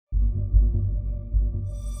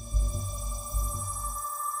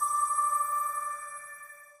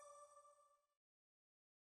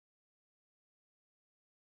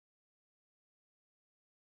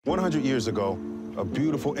100 years ago, a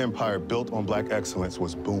beautiful empire built on black excellence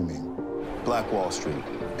was booming. Black Wall Street.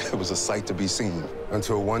 It was a sight to be seen.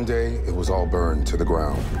 Until one day, it was all burned to the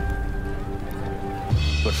ground.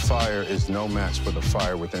 But fire is no match for the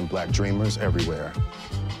fire within black dreamers everywhere.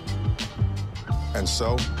 And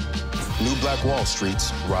so, new Black Wall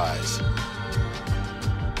Streets rise.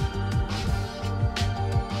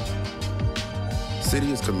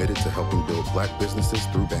 Citi is committed to helping build black businesses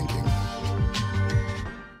through banking.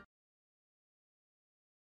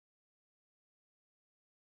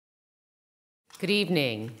 Good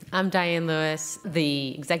evening. I'm Diane Lewis,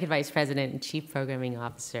 the Executive Vice President and Chief Programming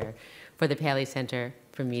Officer for the Paley Center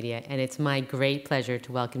for Media, and it's my great pleasure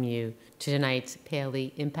to welcome you to tonight's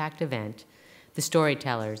PaleyImpact event, The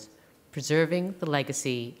Storytellers, Preserving the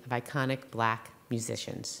Legacy of Iconic Black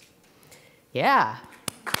Musicians. Yeah.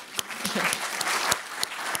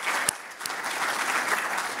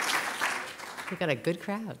 We got a good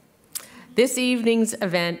crowd. This evening's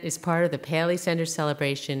event is part of the Paley Center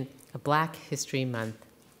celebration of Black History Month.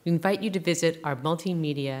 We invite you to visit our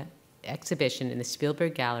multimedia exhibition in the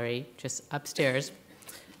Spielberg Gallery, just upstairs,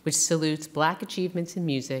 which salutes Black achievements in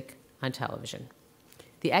music on television.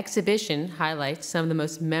 The exhibition highlights some of the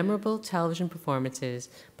most memorable television performances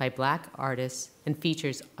by Black artists and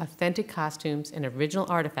features authentic costumes and original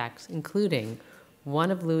artifacts, including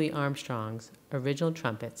one of Louis Armstrong's original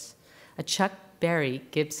trumpets, a Chuck Berry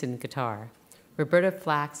Gibson guitar, Roberta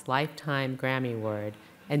Flack's Lifetime Grammy Award,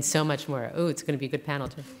 and so much more. Oh, it's going to be a good panel,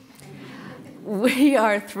 too. We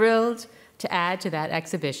are thrilled to add to that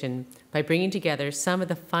exhibition by bringing together some of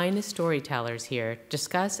the finest storytellers here,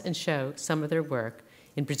 discuss and show some of their work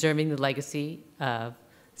in preserving the legacy of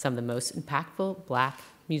some of the most impactful Black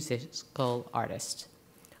musical artists.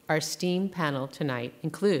 Our esteemed panel tonight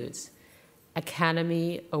includes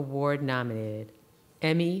Academy Award-nominated,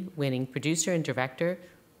 Emmy-winning producer and director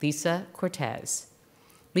Lisa Cortes.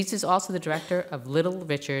 Lisa is also the director of Little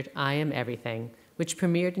Richard, I Am Everything, which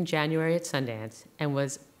premiered in January at Sundance and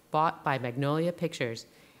was bought by Magnolia Pictures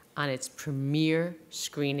on its premiere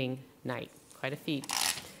screening night. Quite a feat.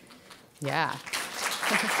 Yeah.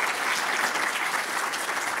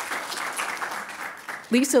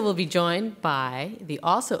 Lisa will be joined by the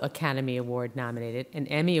also Academy Award nominated and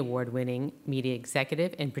Emmy Award winning media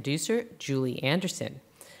executive and producer Julie Anderson.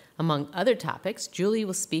 Among other topics, Julie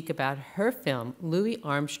will speak about her film, Louis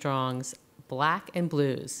Armstrong's Black and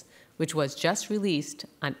Blues, which was just released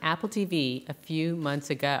on Apple TV a few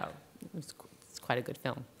months ago. It's quite a good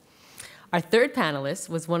film. Our third panelist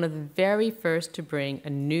was one of the very first to bring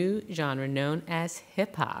a new genre known as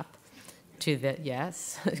hip-hop to the,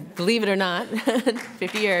 yes, believe it or not,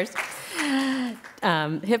 50 years,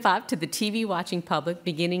 hip-hop to the TV-watching public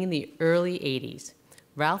beginning in the early 80s.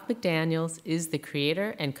 Ralph McDaniels is the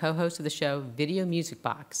creator and co-host of the show Video Music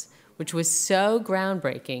Box, which was so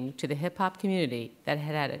groundbreaking to the hip-hop community that it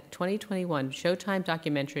had a 2021 Showtime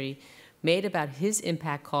documentary made about his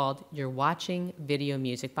impact called You're Watching Video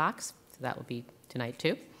Music Box. So that will be tonight,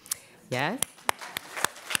 too. Yeah.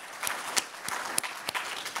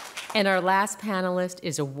 And our last panelist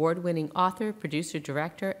is award-winning author, producer,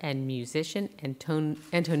 director, and musician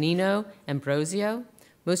Antonino Ambrosio.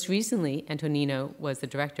 Most recently, Antonino was the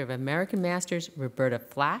director of American Masters Roberta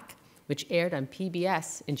Flack, which aired on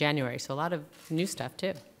PBS in January, so a lot of new stuff,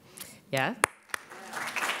 too. Yeah?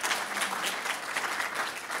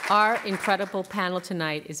 Our incredible panel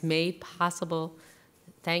tonight is made possible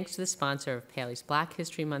thanks to the sponsor of Paley's Black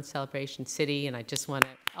History Month celebration, Citi, and I just want to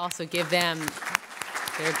also give them,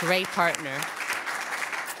 they're a great partner.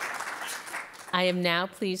 I am now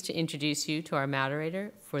pleased to introduce you to our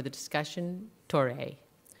moderator for the discussion, Toure.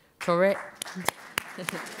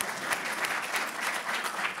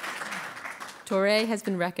 Toure has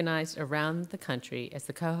been recognized around the country as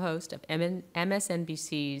the co-host of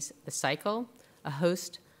MSNBC's The Cycle, a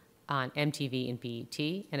host on MTV and BET,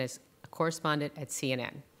 and as a correspondent at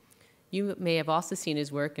CNN. You may have also seen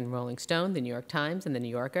his work in Rolling Stone, The New York Times, and The New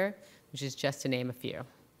Yorker, which is just to name a few.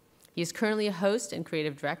 He is currently a host and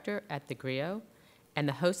creative director at The Griot and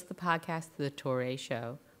the host of the podcast The Toure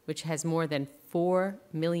Show, which has more than 4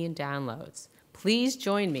 million downloads. Please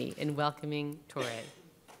join me in welcoming Toure.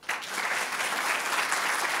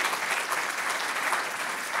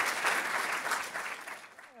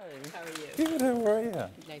 How are you? Good, how are you?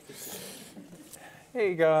 Nice to see you.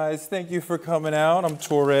 Hey guys, thank you for coming out. I'm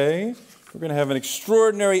Toure. We're going to have an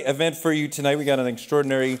extraordinary event for you tonight. We got an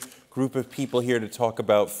extraordinary group of people here to talk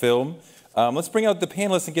about film. Let's bring out the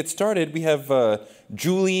panelists and get started. We have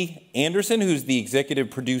Julie Anderson, who's the executive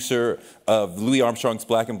producer of Louis Armstrong's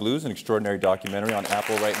Black and Blues, an extraordinary documentary on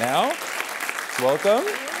Apple right now. Welcome.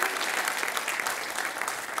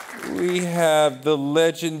 We have the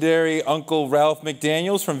legendary Uncle Ralph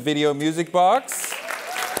McDaniels from Video Music Box.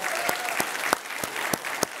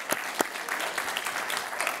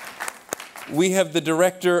 We have the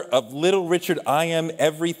director of Little Richard, I Am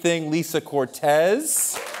Everything, Lisa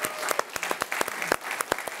Cortes.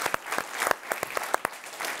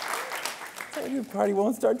 Your party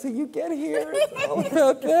won't start till you get here. It's all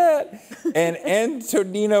about that. And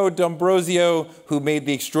Antonino D'Ambrosio, who made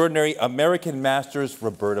the extraordinary American Masters,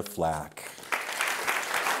 Roberta Flack.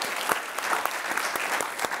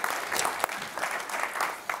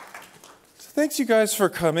 So thanks, you guys, for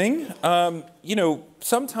coming. You know,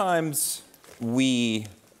 sometimes we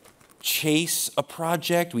chase a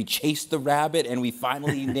project, we chase the rabbit, and we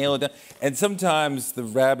finally nail it down. And sometimes the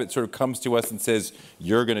rabbit sort of comes to us and says,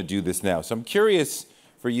 you're going to do this now. So I'm curious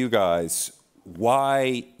for you guys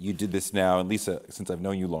why you did this now. And Lisa, since I've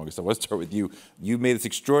known you longest, I want to start with you. You made this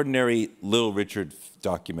extraordinary Little Richard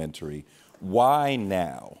documentary. Why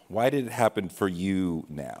now? Why did it happen for you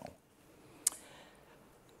now?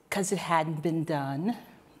 Because it hadn't been done.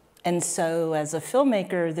 And so as a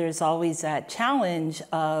filmmaker, there's always that challenge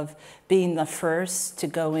of being the first to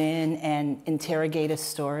go in and interrogate a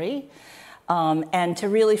story, and to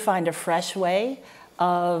really find a fresh way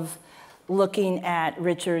of looking at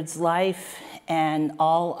Richard's life and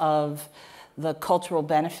all of the cultural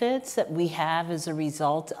benefits that we have as a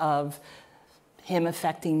result of him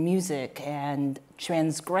affecting music and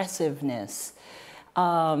transgressiveness.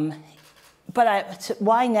 Why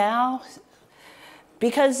now?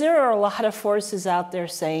 Because there are a lot of forces out there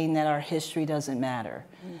saying that our history doesn't matter.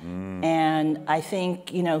 Mm. And I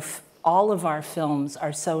think, you know, all of our films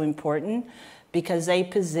are so important because they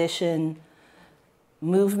position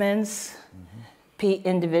movements,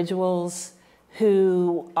 individuals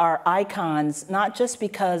who are icons, not just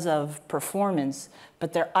because of performance,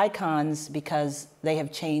 but they're icons because they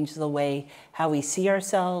have changed the way how we see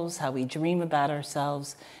ourselves, how we dream about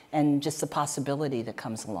ourselves, and just the possibility that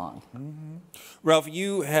comes along. Mm-hmm. Ralph,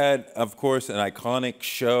 you had, of course, an iconic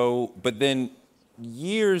show, but then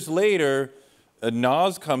years later,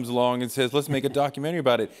 Nas comes along and says, let's make a documentary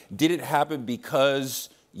about it. Did it happen because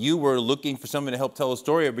you were looking for someone to help tell a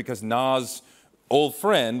story, or because Nas' old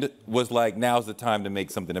friend was like, now's the time to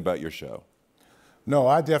make something about your show? No,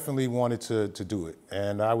 I definitely wanted to do it.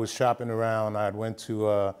 And I was shopping around. I went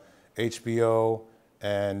to HBO,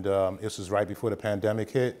 and this was right before the pandemic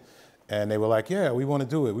hit. And they were like, yeah, we want to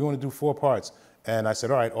do it. We want to do 4 parts. And I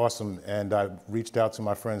said, all right, awesome. And I reached out to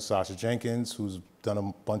my friend Sasha Jenkins, who's done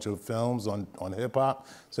a bunch of films on hip hop.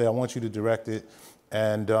 Say, I want you to direct it.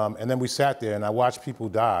 And then we sat there and I watched people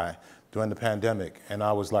die during the pandemic. And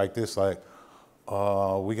I was like this, like,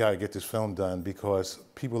 we got to get this film done because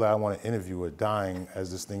people that I want to interview are dying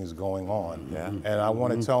as this thing is going on. Yeah. And I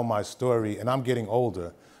want to tell my story, and I'm getting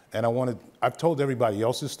older. And I've told everybody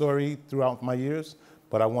else's story throughout my years,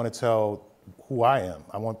 but I want to tell who I am.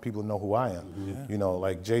 I want people to know who I am. Yeah. You know,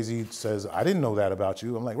 like Jay-Z says, I didn't know that about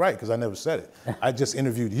you. I'm like, right, because I never said it. I just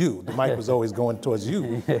interviewed you. The mic was always going towards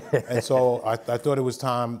you. And so I thought it was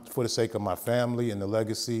time, for the sake of my family and the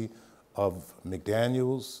legacy of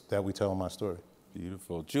McDaniels, that we tell my story.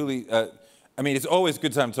 Beautiful. Julie, I mean, it's always a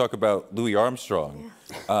good time to talk about Louis Armstrong,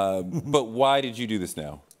 but why did you do this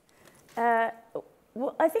now?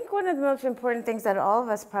 Well, I think one of the most important things that all of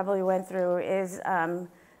us probably went through is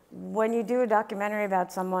when you do a documentary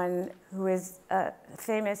about someone who is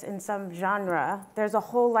famous in some genre, there's a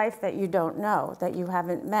whole life that you don't know, that you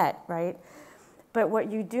haven't met, right? But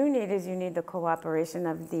what you do need is you need the cooperation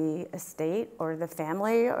of the estate or the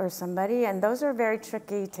family or somebody, and those are very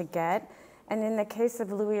tricky to get. And in the case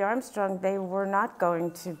of Louis Armstrong, they were not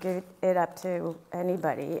going to give it up to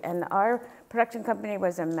anybody. And our production company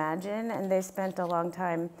was Imagine, and they spent a long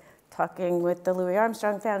time talking with the Louis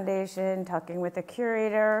Armstrong Foundation, talking with the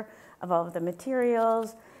curator of all of the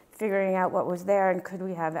materials, figuring out what was there and could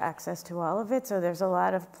we have access to all of it. So there's a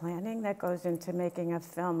lot of planning that goes into making a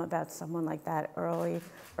film about someone like that early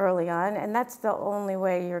on. And that's the only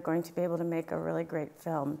way you're going to be able to make a really great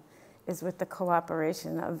film, is with the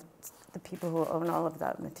cooperation of the people who own all of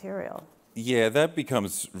that material. Yeah, that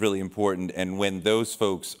becomes really important. And when those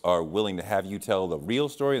folks are willing to have you tell the real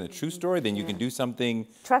story and the true story, then you can do something.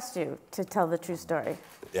 Trust you to tell the true story.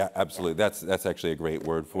 Yeah, absolutely. That's actually a great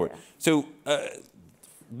word for it. So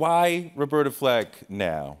why Roberta Flack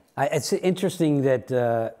now? It's interesting that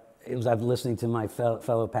I'm listening to my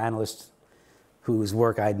fellow panelists whose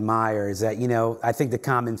work I admire, is that, you know, I think the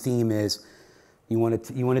common theme is you want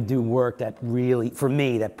to do work that really, for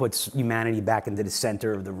me, that puts humanity back into the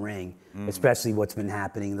center of the ring, especially what's been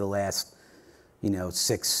happening the last,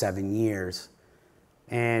 6-7 years.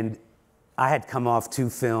 And I had come off 2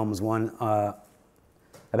 films, one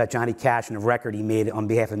about Johnny Cash and a record he made on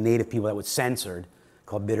behalf of Native people that was censored,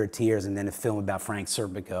 called Bitter Tears, and then a film about Frank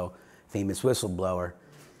Serpico, famous whistleblower.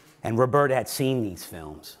 And Roberta had seen these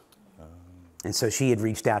films. And so she had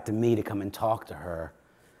reached out to me to come and talk to her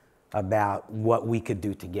about what we could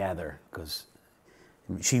do together, because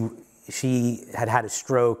she had had a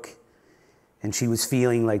stroke, and she was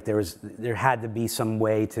feeling like there had to be some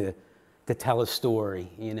way to tell a story,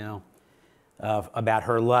 you know, about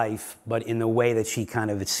her life, but in the way that she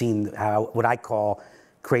kind of had seen how, what I call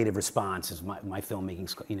creative response is my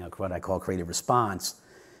filmmaking, you know, what I call creative response.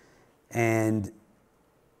 And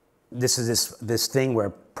this is this thing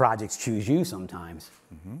where projects choose you sometimes,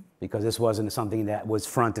 because this wasn't something that was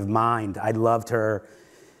front of mind. I loved her.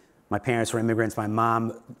 My parents were immigrants. My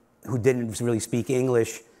mom, who didn't really speak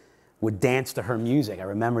English, would dance to her music. I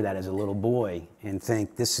remember that as a little boy and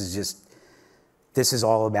think, this is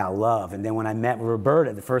all about love. And then when I met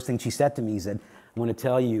Roberta, the first thing she said to me, said, I want to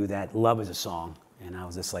tell you that love is a song. And I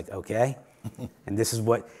was just like, okay. And this is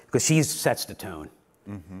what, because she sets the tone.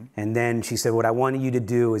 And then she said, what I want you to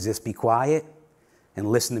do is just be quiet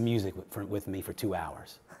and listen to music with me for 2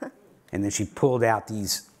 hours. And then she pulled out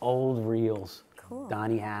these old reels,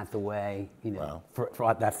 Donny Hathaway, you know,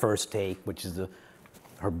 for that first take, which is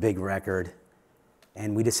her big record.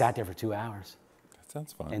 And we just sat there for 2 hours. That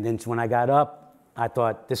sounds fun. And then when I got up, I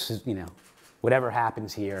thought, this is, you know, whatever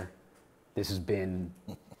happens here, this has been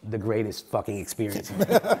the greatest fucking experience.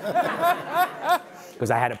 Because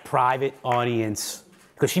I had a private audience,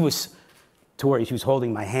 because she was, Toure, she was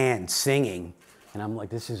holding my hand, singing, and I'm like,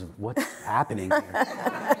 this is, what's happening here?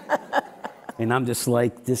 And I'm just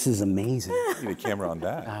like, this is amazing. You need a camera on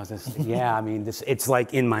that. I was just, yeah, I mean, it's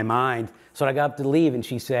like in my mind. So I got up to leave, and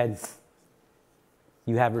she said,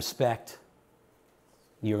 you have respect.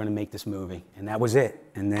 You're gonna make this movie. And that was it.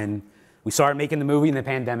 And then we started making the movie, and the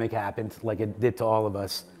pandemic happened, like it did to all of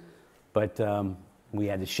us. But we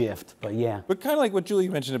had to shift, but yeah. But kind of like what Julie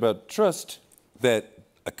mentioned about trust, that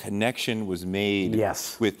a connection was made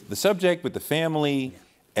with the subject, with the family,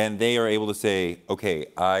 and they are able to say, okay,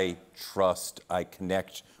 I trust, I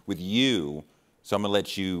connect with you, so I'm gonna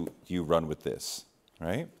let you run with this,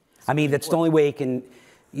 right? I mean, that's the only way it can,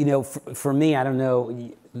 you know, for me, I don't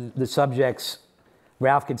know, the subjects,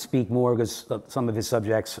 Ralph could speak more because some of his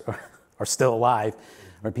subjects are still alive,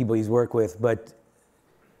 or people he's worked with, but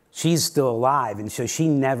she's still alive, and so she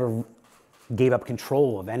never gave up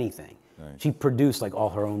control of anything. Right. She produced like all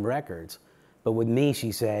her own records, but with me,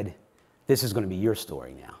 she said, this is gonna be your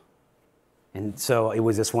story now. And so it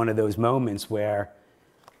was just one of those moments where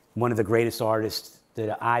one of the greatest artists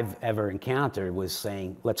that I've ever encountered was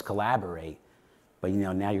saying, let's collaborate, but you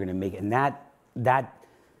know, now you're gonna make it. And that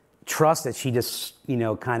trust that she just, you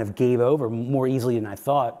know, kind of gave over more easily than I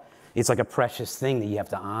thought, it's like a precious thing that you have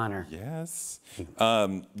to honor. Yes.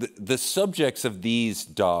 The subjects of these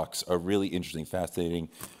docs are really interesting, fascinating,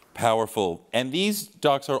 powerful, and these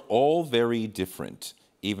docs are all very different,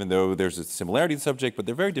 even though there's a similarity in the subject, but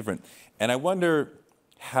they're very different. And I wonder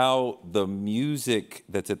how the music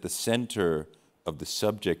that's at the center of the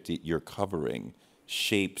subject that you're covering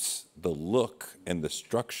shapes the look and the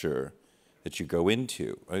structure that you go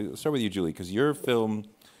into. I'll start with you, Julie, because your film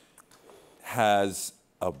has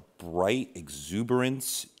a bright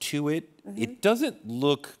exuberance to it. It doesn't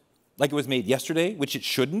look like it was made yesterday, which it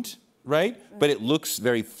shouldn't, right? But it looks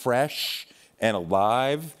very fresh and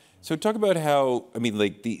alive. So talk about how, I mean,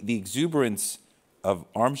 like the exuberance of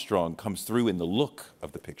Armstrong comes through in the look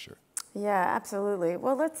of the picture. Yeah, absolutely.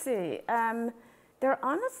 Well, let's see. There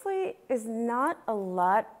honestly is not a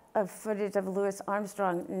lot of footage of Louis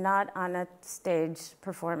Armstrong not on a stage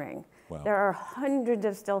performing. Wow. There are hundreds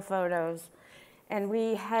of still photos. And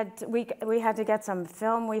we had to get some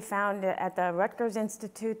film we found at the Rutgers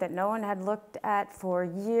Institute that no one had looked at for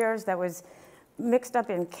years, that was mixed up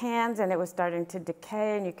in cans, and it was starting to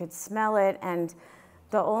decay, and you could smell it. And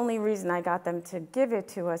the only reason I got them to give it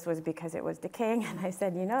to us was because it was decaying. And I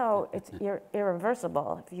said, you know, you're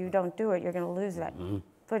irreversible. If you don't do it, you're going to lose that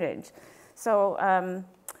footage. So,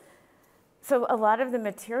 so a lot of the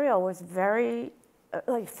material was very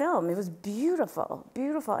like film. It was beautiful,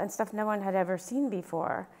 beautiful, and stuff no one had ever seen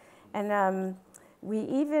before. And we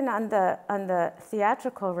even, on the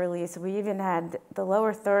theatrical release, we even had the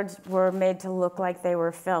lower thirds were made to look like they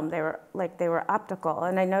were filmed. They were optical.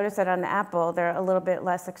 And I noticed that on Apple, they're a little bit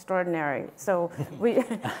less extraordinary. So we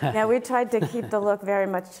tried to keep the look very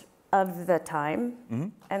much of the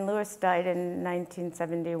time. And Louis died in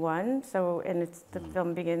 1971. So, and the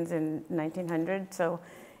film begins in 1900. So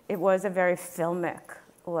it was a very filmic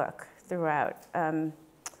look throughout.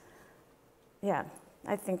 Yeah,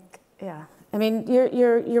 I think Yeah. I mean,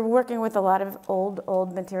 you're working with a lot of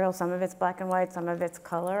old material. Some of it's black and white, some of it's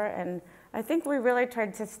color, and I think we really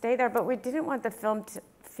tried to stay there, but we didn't want the film to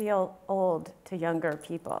feel old to younger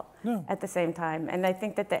people at the same time. And I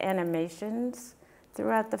think that the animations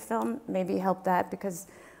throughout the film maybe helped that, because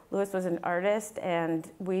Louis was an artist, and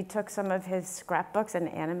we took some of his scrapbooks and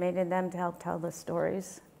animated them to help tell the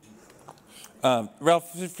stories.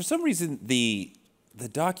 Ralph, for some reason, the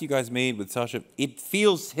doc you guys made with Sasha, it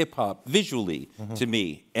feels hip-hop visually to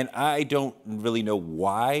me, and I don't really know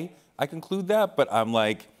why I conclude that, but I'm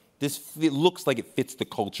like, it looks like it fits the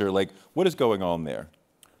culture. Like, what is going on there?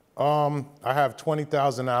 I have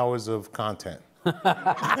 20,000 hours of content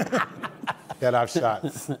that I've shot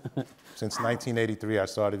since 1983. I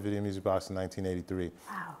started Video Music Box in 1983,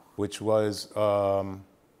 which was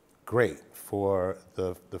great for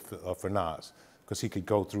for Nas, because he could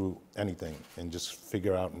go through anything and just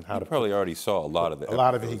figure out how to. Probably already saw a lot of it. A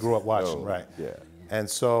lot of it he grew up watching, right? Yeah. And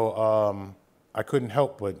so I couldn't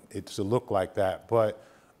help but it to look like that. But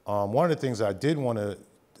one of the things I did want to,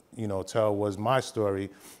 tell was my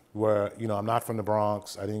story, where I'm not from the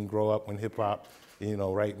Bronx. I didn't grow up when hip hop,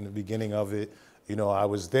 right in the beginning of it. I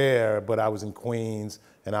was there, but I was in Queens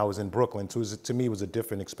and I was in Brooklyn. To me, it was a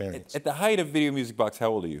different experience. At the height of Video Music Box, how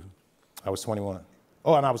old are you? I was 21.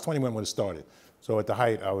 Oh, and I was 21 when it started. So at the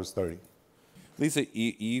height, I was 30. Lisa,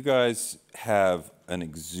 you guys have an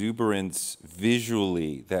exuberance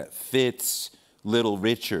visually that fits Little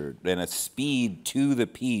Richard, and a speed to the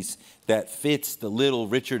piece that fits the Little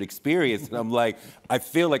Richard experience. And I'm like, I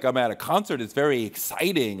feel like I'm at a concert. It's very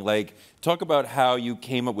exciting. Like, talk about how you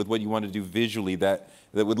came up with what you wanted to do visually that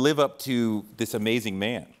would live up to this amazing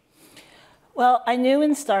man. Well, I knew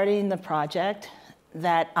in starting the project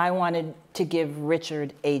that I wanted to give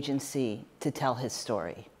Richard agency to tell his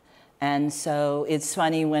story. And so it's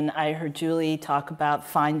funny when I heard Julie talk about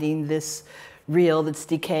finding this reel that's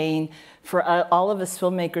decaying. For all of us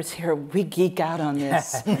filmmakers here, we geek out on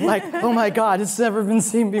this. Like, oh my God, it's never been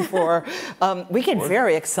seen before. We get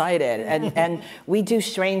very excited, and we do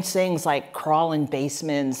strange things like crawl in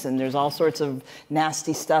basements, and there's all sorts of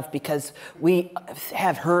nasty stuff because we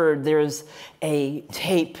have heard there's a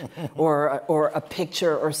tape or a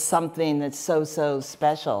picture or something that's so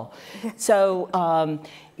special. So,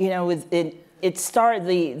 it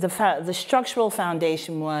started, the structural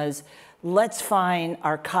foundation was, let's find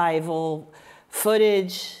archival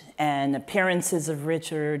footage and appearances of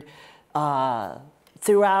Richard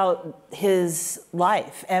throughout his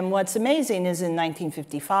life. And what's amazing is in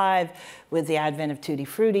 1955, with the advent of Tutti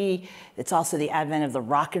Frutti, it's also the advent of the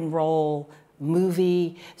rock and roll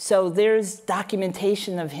movie. So there's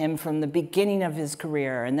documentation of him from the beginning of his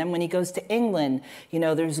career. And then when he goes to England,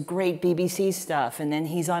 there's great BBC stuff. And then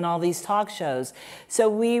he's on all these talk shows. So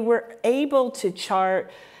we were able to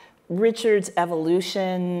chart Richard's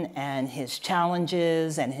evolution and his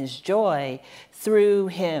challenges and his joy through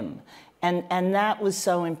him. And that was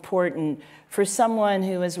so important for someone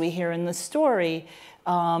who, as we hear in the story,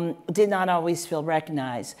 did not always feel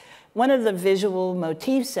recognized. One of the visual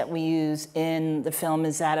motifs that we use in the film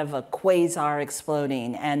is that of a quasar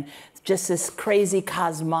exploding and just this crazy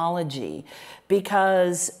cosmology,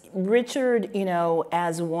 because Richard,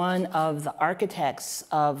 as one of the architects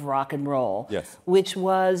of rock and roll, yes, which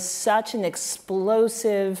was such an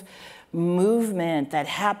explosive movement that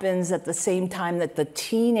happens at the same time that the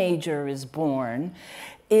teenager is born,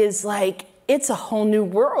 is like, it's a whole new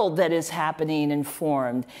world that is happening and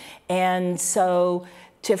formed. And so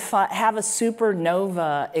to have a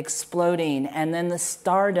supernova exploding and then the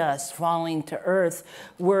stardust falling to Earth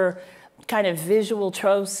were kind of visual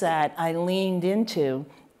tropes that I leaned into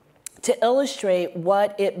to illustrate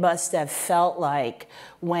what it must have felt like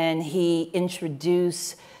when he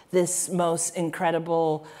introduced this most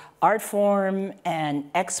incredible art form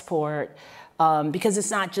and export, because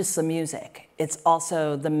it's not just the music. It's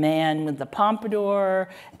also the man with the pompadour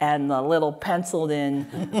and the little penciled-in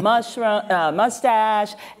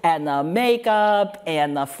mustache and the makeup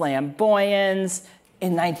and the flamboyance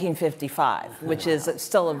in 1955, which is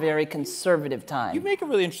still a very conservative time. You make a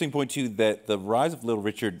really interesting point, too, that the rise of Little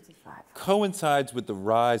Richard coincides with the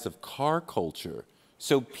rise of car culture.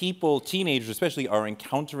 So people, teenagers especially, are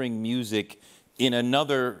encountering music in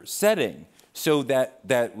another setting. So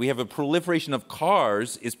that we have a proliferation of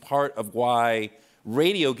cars is part of why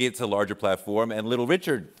radio gets a larger platform and Little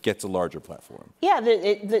Richard gets a larger platform. Yeah,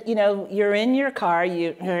 you're in your car,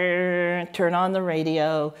 you turn on the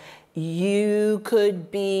radio. You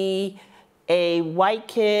could be a white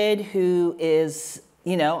kid who is,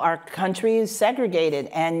 our country is segregated,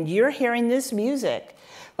 and you're hearing this music.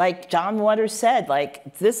 like John Waters said,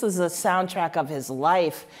 like this was a soundtrack of his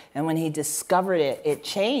life, and when he discovered it, it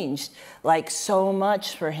changed like so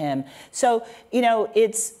much for him. So, you know,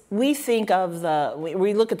 we think of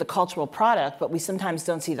we look at the cultural product, but we sometimes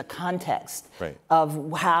don't see the context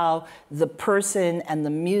of how the person and the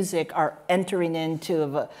music are entering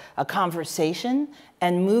into a conversation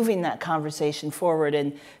and moving that conversation forward.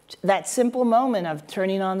 And that simple moment of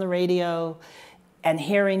turning on the radio and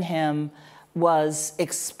hearing him was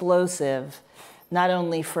explosive, not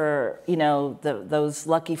only for, you know, those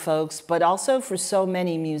lucky folks, but also for so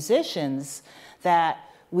many musicians that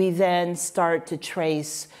we then start to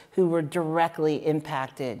trace who were directly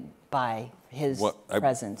impacted by his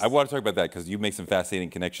presence. I want to talk about that because you make some fascinating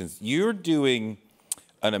connections. You're doing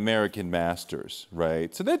an American Masters,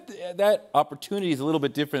 right? So that opportunity is a little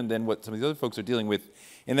bit different than what some of the other folks are dealing with.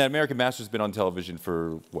 And that American Masters has been on television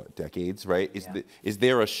for, what, decades, right? Is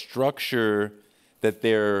there a structure that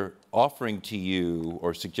they're offering to you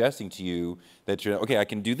or suggesting to you that you're, okay, I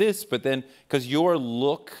can do this, but then, because your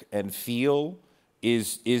look and feel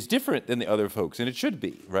is different than the other folks, and it should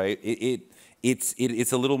be, right?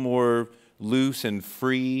 It's a little more loose and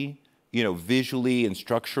free, you know, visually and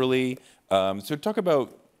structurally. So talk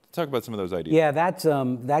about some of those ideas. Yeah,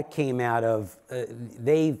 that came out of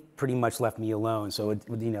they pretty much left me alone. So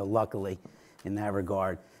you know, luckily, in that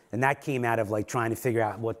regard, and that came out of like trying to figure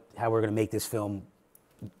out how we're going to make this film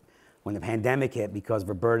when the pandemic hit, because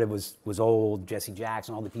Roberta was old, Jesse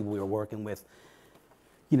Jackson, all the people we were working with,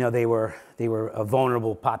 you know, they were a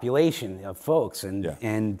vulnerable population of folks,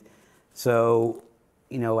 and so,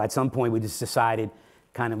 you know, at some point we just decided,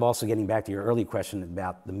 kind of also getting back to your early question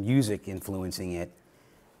about the music influencing it,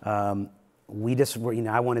 we just were, you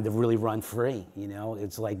know, I wanted to really run free, you know,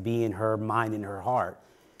 it's like be in her mind and her heart,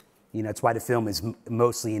 you know, that's why the film is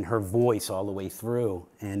mostly in her voice all the way through,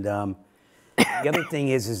 and the other thing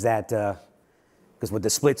is that because with the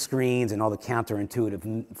split screens and all the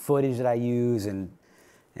counterintuitive footage that I use and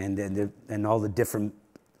all the different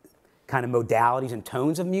kind of modalities and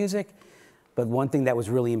tones of music. But one thing that was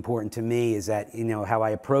really important to me is that, you know, how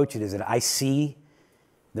I approach it is that I see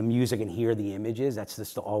the music and hear the images. That's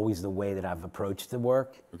just always the way that I've approached the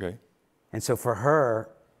work. Okay. And so for her,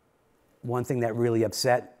 one thing that really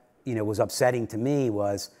was upsetting to me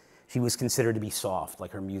was she was considered to be soft,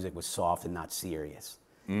 like her music was soft and not serious.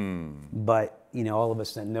 Mm. But, you know, all of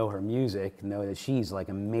us that know her music know that she's like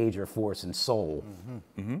a major force and soul.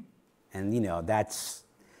 Mm-hmm. Mm-hmm. And, you know,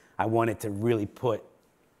 I wanted to really put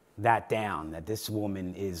that down, that this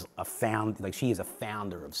woman is she is a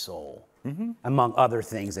founder of soul, mm-hmm. among other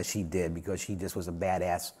things that she did, because she just was a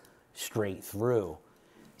badass straight through.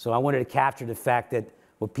 So I wanted to capture the fact that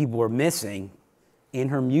what people were missing in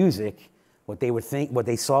her music, what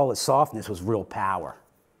they saw as softness was real power.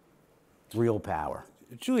 Real power.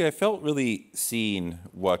 Julie, I felt really seen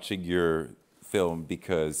watching your film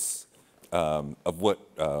because of what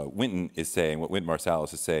Wynton is saying, what Wynton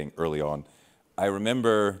Marsalis is saying early on. I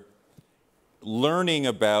remember learning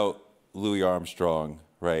about Louis Armstrong,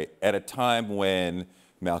 right, at a time when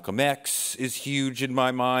Malcolm X is huge in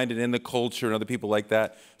my mind and in the culture and other people like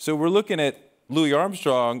that. So we're looking at Louis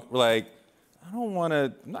Armstrong, we're like, I don't want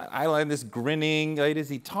to eyeline this grinning. Like, is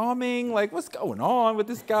he Tomming? Like, what's going on with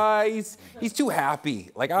this guy? He's too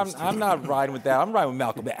happy. Like, I'm not riding with that. I'm riding with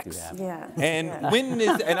Malcolm X. Yeah. And Wynton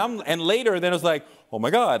is, and later, then it was like, oh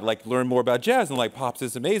my God, like learn more about jazz. And like, Pops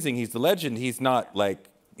is amazing. He's the legend. He's not like,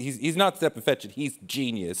 he's not Step and Fetch It. He's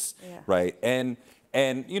genius, right? And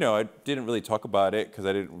you know, I didn't really talk about it because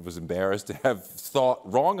was embarrassed to have thought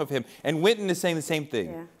wrong of him. And Wynton is saying the same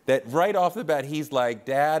thing. That right off the bat, he's like,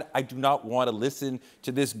 Dad, I do not want to listen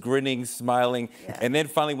to this grinning, smiling. And then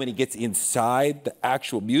finally, when he gets inside the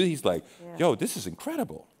actual music, he's like, yo, this is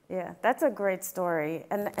incredible. Yeah, that's a great story.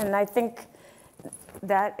 And I think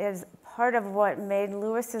that is part of what made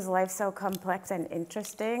Louis's life so complex and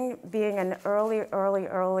interesting, being an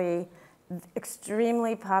early,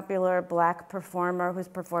 extremely popular Black performer who's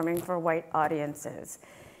performing for white audiences.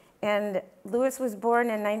 And Louis was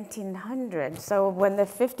born in 1900, so when the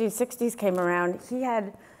 50s, 60s came around,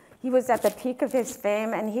 he was at the peak of his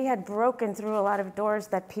fame, and he had broken through a lot of doors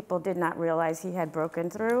that people did not realize he had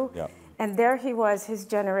broken through. Yeah. And there he was, his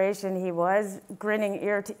generation, he was grinning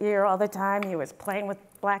ear to ear all the time. He was playing with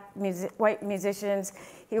white musicians.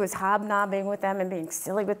 He was hobnobbing with them and being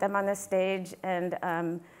silly with them on the stage.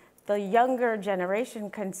 And the younger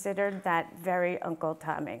generation considered that very Uncle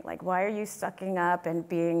Tomming. Like, why are you sucking up and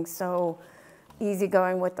being so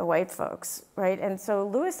easygoing with the white folks, right? And so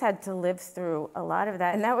Louis had to live through a lot of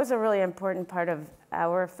that. And that was a really important part of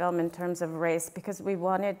our film in terms of race, because we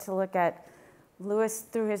wanted to look at Lewis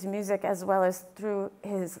through his music as well as through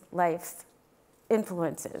his life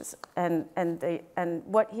influences and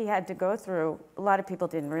what he had to go through. A lot of people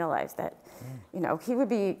didn't realize that, you know, he would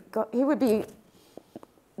be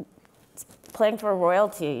playing for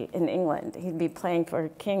royalty in England. He'd be playing for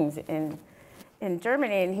kings in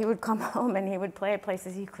Germany, and he would come home and he would play at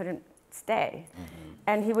places he couldn't stay.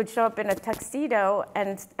 And he would show up in a tuxedo,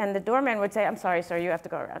 and the doorman would say, "I'm sorry, sir, you have to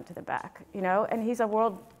go around to the back," you know? And he's a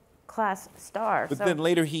world-class star. But then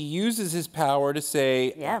later he uses his power to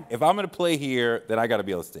say, Yeah. if I'm going to play here, then I got to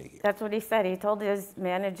be able to stay here. That's what he said. He told his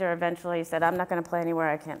manager eventually, he said, "I'm not going to play anywhere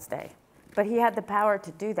I can't stay." But he had the power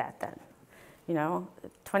to do that then. You know,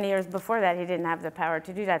 20 years before that, he didn't have the power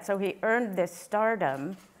to do that. So he earned this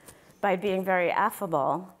stardom by being very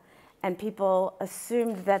affable, and people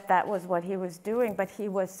assumed that that was what he was doing, but he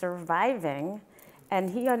was surviving, and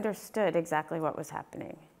he understood exactly what was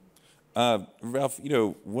happening. Ralph, you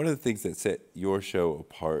know, one of the things that set your show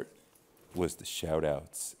apart was the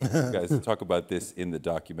shout-outs. You guys talk about this in the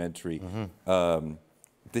documentary. The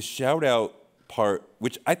shout-out part,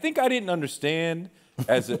 which I think I didn't understand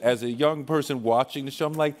as a young person watching the show.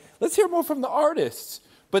 I'm like, let's hear more from the artists.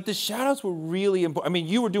 But the shout-outs were really important. I mean,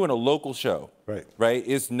 you were doing a local show, right?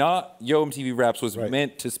 It's not Yo MTV Raps was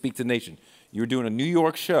meant to speak to the nation. You were doing a New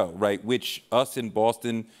York show, right, which us in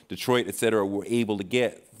Boston, Detroit, et cetera, were able to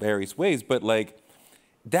get various ways. But, like,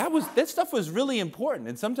 that stuff was really important.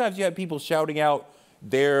 And sometimes you had people shouting out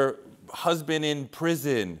their husband in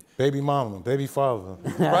prison. Baby mama, baby father.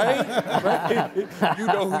 Right? Right? You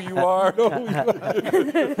know who you are.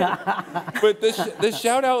 But the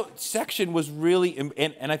shout-out section was really,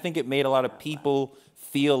 and I think it made a lot of people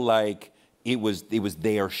feel like it was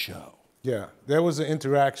their show. Yeah, there was an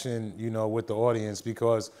interaction, you know, with the audience,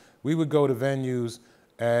 because we would go to venues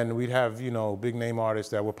and we'd have, you know, big name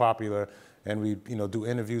artists that were popular, and we'd, you know, do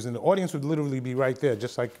interviews, and the audience would literally be right there,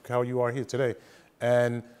 just like how you are here today.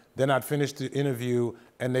 And then I'd finish the interview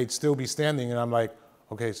and they'd still be standing, and I'm like,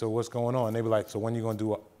 okay, so what's going on? And they'd be like, so when are you gonna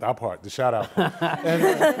do our part, the shout out part?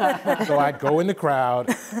 And so I'd go in the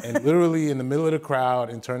crowd and literally in the middle of the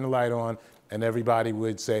crowd and turn the light on, and everybody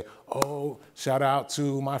would say, oh, shout out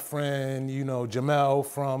to my friend, you know, Jamel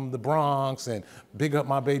from the Bronx, and big up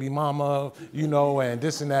my baby mama, you know, and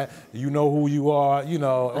this and that, you know who you are, you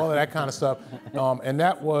know, all of that kind of stuff. And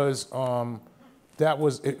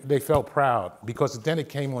they felt proud, because then it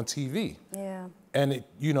came on TV. Yeah. And it,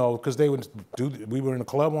 you know, because we were in a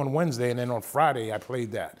club on Wednesday, and then on Friday I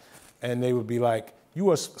played that. And they would be like, you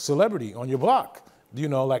are a celebrity on your block. You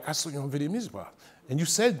know, like, I saw you on Video Music Box. And you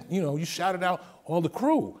said, you know, you shouted out all the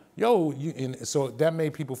crew. Yo, and so that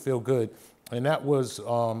made people feel good. And that was,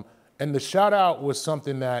 and the shout out was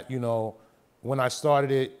something that, you know, when I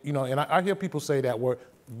started it, you know, and I hear people say that word.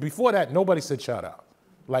 Before that, nobody said shout out.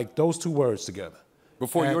 Like those two words together.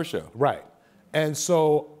 Before your show. Right. And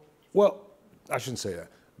so, well, I shouldn't say that.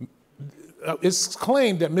 It's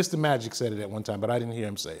claimed that Mr. Magic said it at one time, but I didn't hear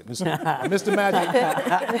him say it. Mr. Magic.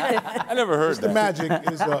 I never heard that. Mr.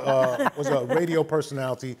 Magic was a radio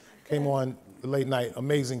personality, came on late night,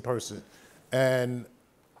 amazing person. And,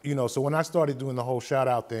 you know, so when I started doing the whole shout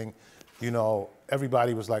out thing, you know,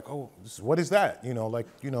 everybody was like, oh, what is that? You know, like,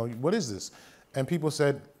 you know, what is this? And people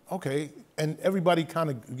said, okay. And everybody kind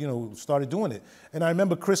of, you know, started doing it. And I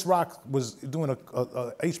remember Chris Rock was doing a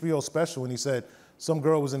HBO special, and he said, some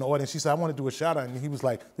girl was in the audience, she said, I want to do a shout out, and he was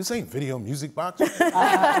like, this ain't Video Music Box. You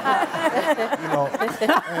know,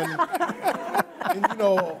 and you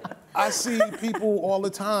know, I see people all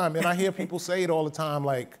the time, and I hear people say it all the time,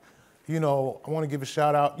 like, you know, I want to give a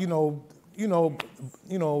shout out,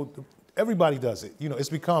 everybody does it. You know, it's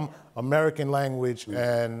become American language,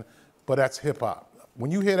 but that's hip hop.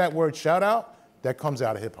 When you hear that word shout out, that comes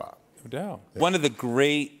out of hip hop. No doubt. Yeah. One of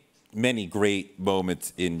the many great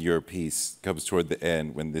moments in your piece comes toward the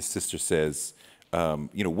end when this sister says,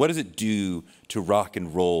 you know, what does it do to rock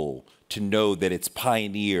and roll to know that its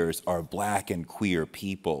pioneers are black and queer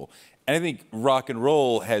people? And I think rock and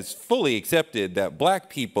roll has fully accepted that black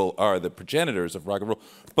people are the progenitors of rock and roll,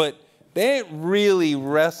 but they ain't really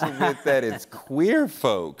wrestled with that it's queer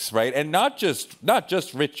folks, right? And not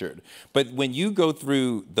just Richard, but when you go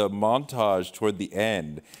through the montage toward the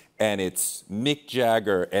end, and it's Mick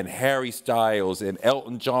Jagger and Harry Styles and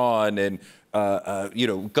Elton John and you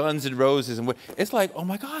know, Guns N' Roses, and it's like, oh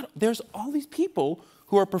my God, there's all these people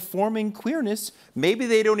who are performing queerness. Maybe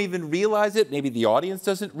they don't even realize it. Maybe the audience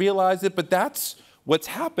doesn't realize it, but that's what's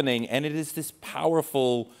happening, and it is this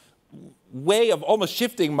powerful way of almost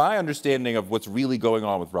shifting my understanding of what's really going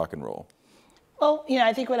on with rock and roll. Well,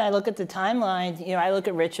 I think when I look at the timeline, I look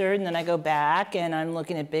at Richard and then I go back and I'm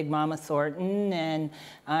looking at Big Mama Thornton and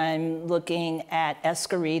I'm looking at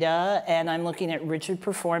Escarita and I'm looking at Richard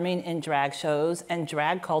performing in drag shows and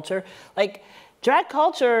drag culture. Like, drag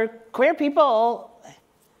culture, queer people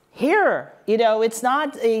here, it's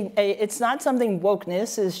not it's not something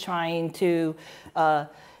wokeness is trying to,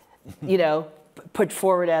 put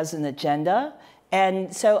forward as an agenda.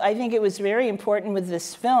 And so I think it was very important with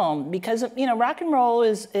this film because, rock and roll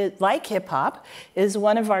is like hip hop, is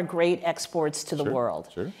one of our great exports to the world.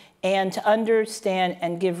 Sure. And to understand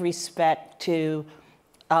and give respect to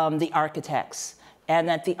the architects, and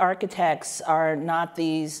that the architects are not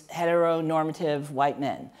these heteronormative white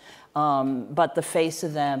men, but the face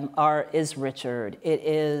of them is Richard. It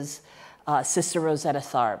is Sister Rosetta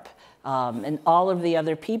Tharpe. And all of the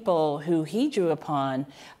other people who he drew upon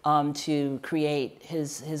to create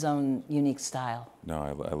his own unique style. No,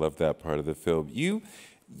 I love that part of the film.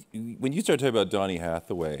 When you start talking about Donny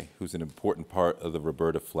Hathaway, who's an important part of the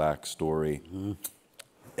Roberta Flack story,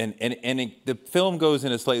 and the film goes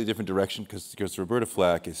in a slightly different direction because Roberta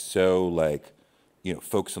Flack is so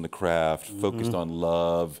focused on the craft, focused on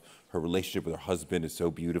love. Her relationship with her husband is so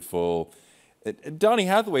beautiful. Donny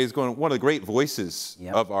Hathaway is one of the great voices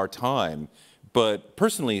of our time, but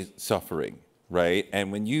personally suffering, right?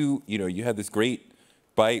 And when you had this great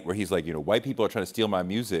bite where he's like, white people are trying to steal my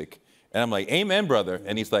music. And I'm like, amen, brother.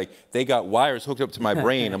 And he's like, they got wires hooked up to my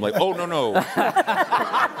brain. I'm like, oh, no.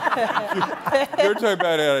 You're talking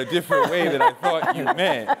about it in a different way than I thought you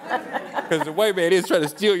meant. Because the white man is trying to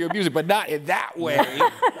steal your music, but not in that way.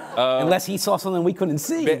 Unless he saw something we couldn't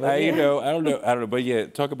see. But, I don't know. But yeah,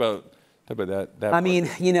 talk about that I mean,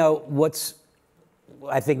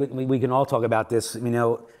 I think we can all talk about this.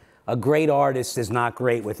 A great artist is not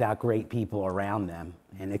great without great people around them,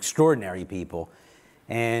 and extraordinary people.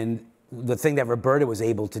 And the thing that Roberta was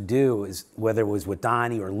able to do is, whether it was with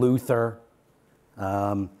Donny or Luther,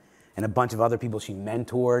 and a bunch of other people she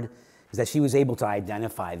mentored, is that she was able to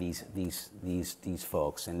identify these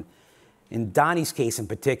folks. And in Donny's case in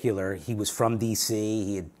particular, he was from D.C.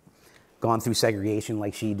 He had gone through segregation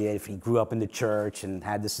like she did. He grew up in the church and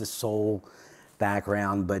had this soul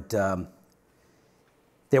background, but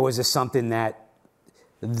there was just something that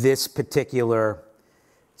this particular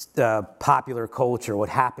popular culture, what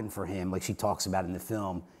happened for him, like she talks about in the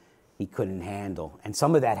film, he couldn't handle. And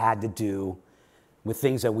some of that had to do with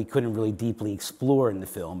things that we couldn't really deeply explore in the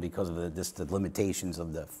film because of the limitations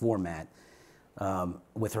of the format,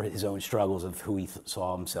 with his own struggles of who he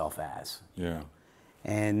saw himself as. Yeah.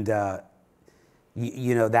 And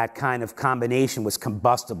that kind of combination was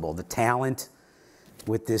combustible. The talent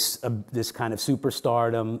with this kind of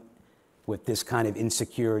superstardom, with this kind of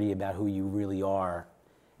insecurity about who you really are.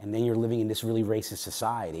 And then you're living in this really racist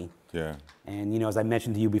society. Yeah. And as I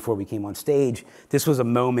mentioned to you before we came on stage, this was a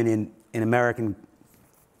moment in American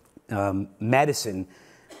medicine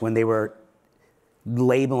when they were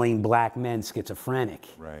labeling black men schizophrenic.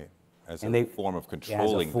 Right. As a form of controlling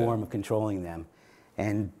them. As a form of controlling them.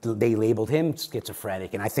 And they labeled him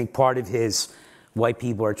schizophrenic. And I think part of his white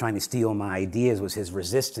people are trying to steal my ideas was his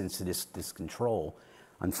resistance to this control.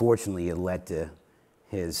 Unfortunately, it led to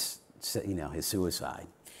his suicide.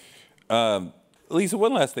 Lisa,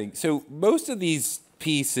 one last thing. So most of these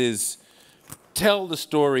pieces tell the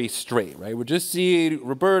story straight, right? We're just seeing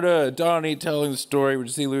Roberta, Donny telling the story. We're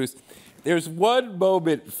just seeing Louis. There's one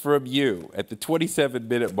moment from you at the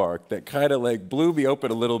 27-minute mark that kind of blew me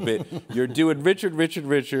open a little bit. You're doing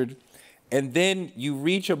Richard, and then you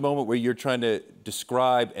reach a moment where you're trying to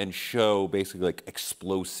describe and show basically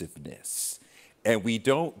explosiveness. And we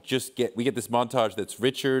don't just we get this montage that's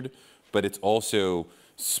Richard, but it's also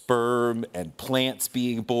sperm and plants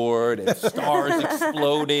being born and stars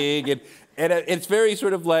exploding. And it's very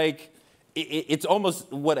sort of it's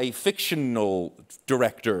almost what a fictional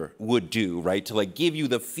director would do, right? To give you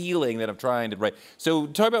the feeling that I'm trying to write. So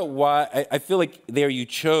talk about why I feel like there you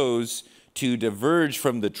chose to diverge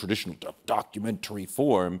from the traditional documentary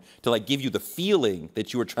form to give you the feeling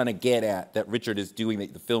that you were trying to get at, that Richard is doing,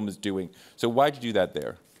 that the film is doing. So why'd you do that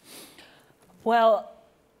there? Well,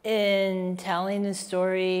 in telling the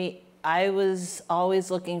story, I was always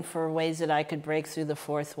looking for ways that I could break through the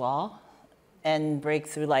fourth wall and break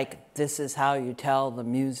through this is how you tell the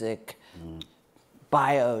music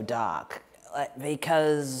bio-doc.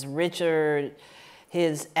 Because Richard,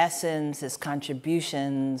 his essence, his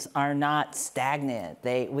contributions are not stagnant.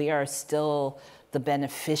 We are still the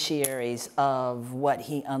beneficiaries of what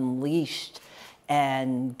he unleashed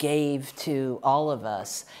and gave to all of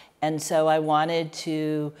us. And so I wanted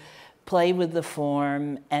to play with the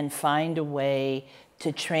form and find a way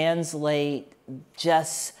to translate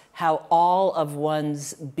just how all of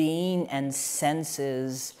one's being and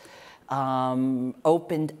senses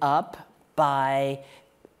opened up by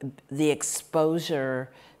the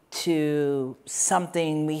exposure to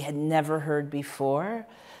something we had never heard before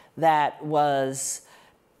that was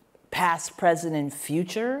past, present, and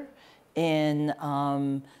future in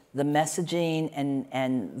the messaging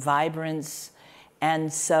and vibrance.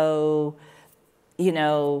 And so, you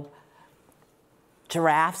know,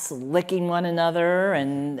 giraffes licking one another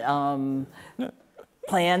and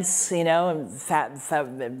plants, you know,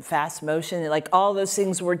 and fast motion, like all those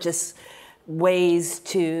things were just ways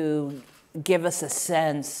to give us a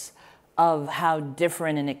sense of how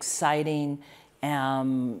different and exciting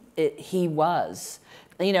he was.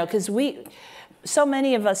 You know, because so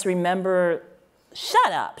many of us remember,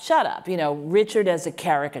 shut up, you know, Richard as a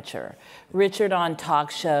caricature, Richard on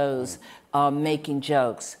talk shows making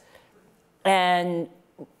jokes. And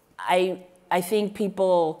I think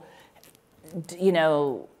people, you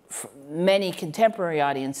know, many contemporary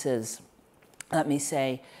audiences, let me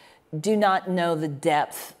say, do not know the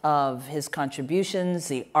depth of his contributions,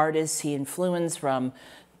 the artists he influenced, from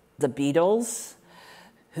the Beatles,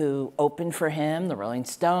 who opened for him, the Rolling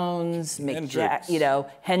Stones, you know,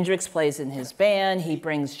 Hendrix plays in his band. He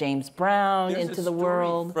brings James Brown into the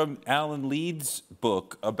world. From Alan Leeds'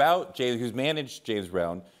 book about James, who's managed James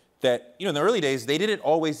Brown, that, you know, in the early days, they didn't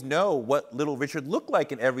always know what Little Richard looked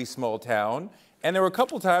like in every small town. And there were a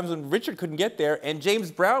couple times when Richard couldn't get there, and James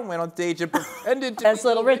Brown went on stage and pretended to as be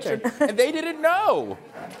Little Richard. And they didn't know.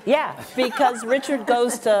 Yeah, because Richard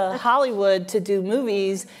goes to Hollywood to do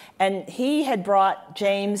movies, and he had brought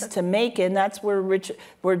James to Macon. That's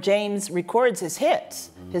where James records his hits,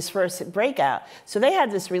 his first breakout. So they had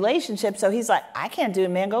this relationship. So he's like, I can't do it,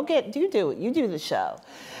 man. You do it. You do the show.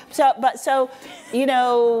 So you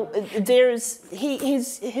know, I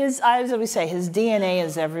always say his DNA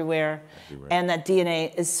is everywhere. And that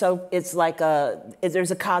DNA is it's like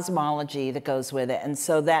there's a cosmology that goes with it. And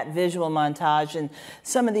so that visual montage and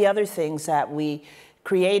some of the other things that we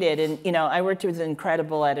created, and, you know, I worked with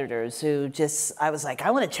incredible editors who I was like,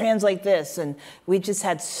 I want to translate this. And we just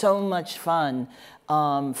had so much fun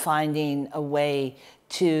finding a way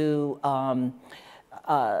to,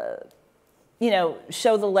 you know,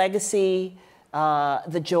 show the legacy,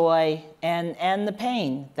 the joy, and the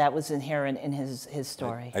pain that was inherent in his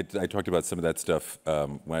story. I talked about some of that stuff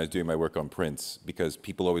when I was doing my work on Prince, because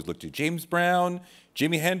people always look to James Brown,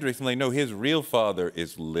 Jimi Hendrix, and they know his real father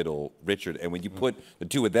is Little Richard. And when you put the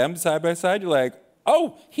two of them side by side, you're like,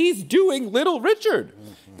 oh, he's doing Little Richard.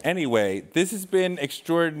 Anyway, this has been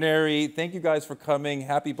extraordinary. Thank you guys for coming.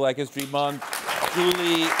 Happy Black History Month.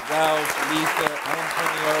 Julie, Ralph, Lisa,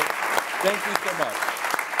 Antonino, thank you so much.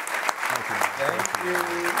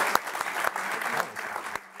 Thank you.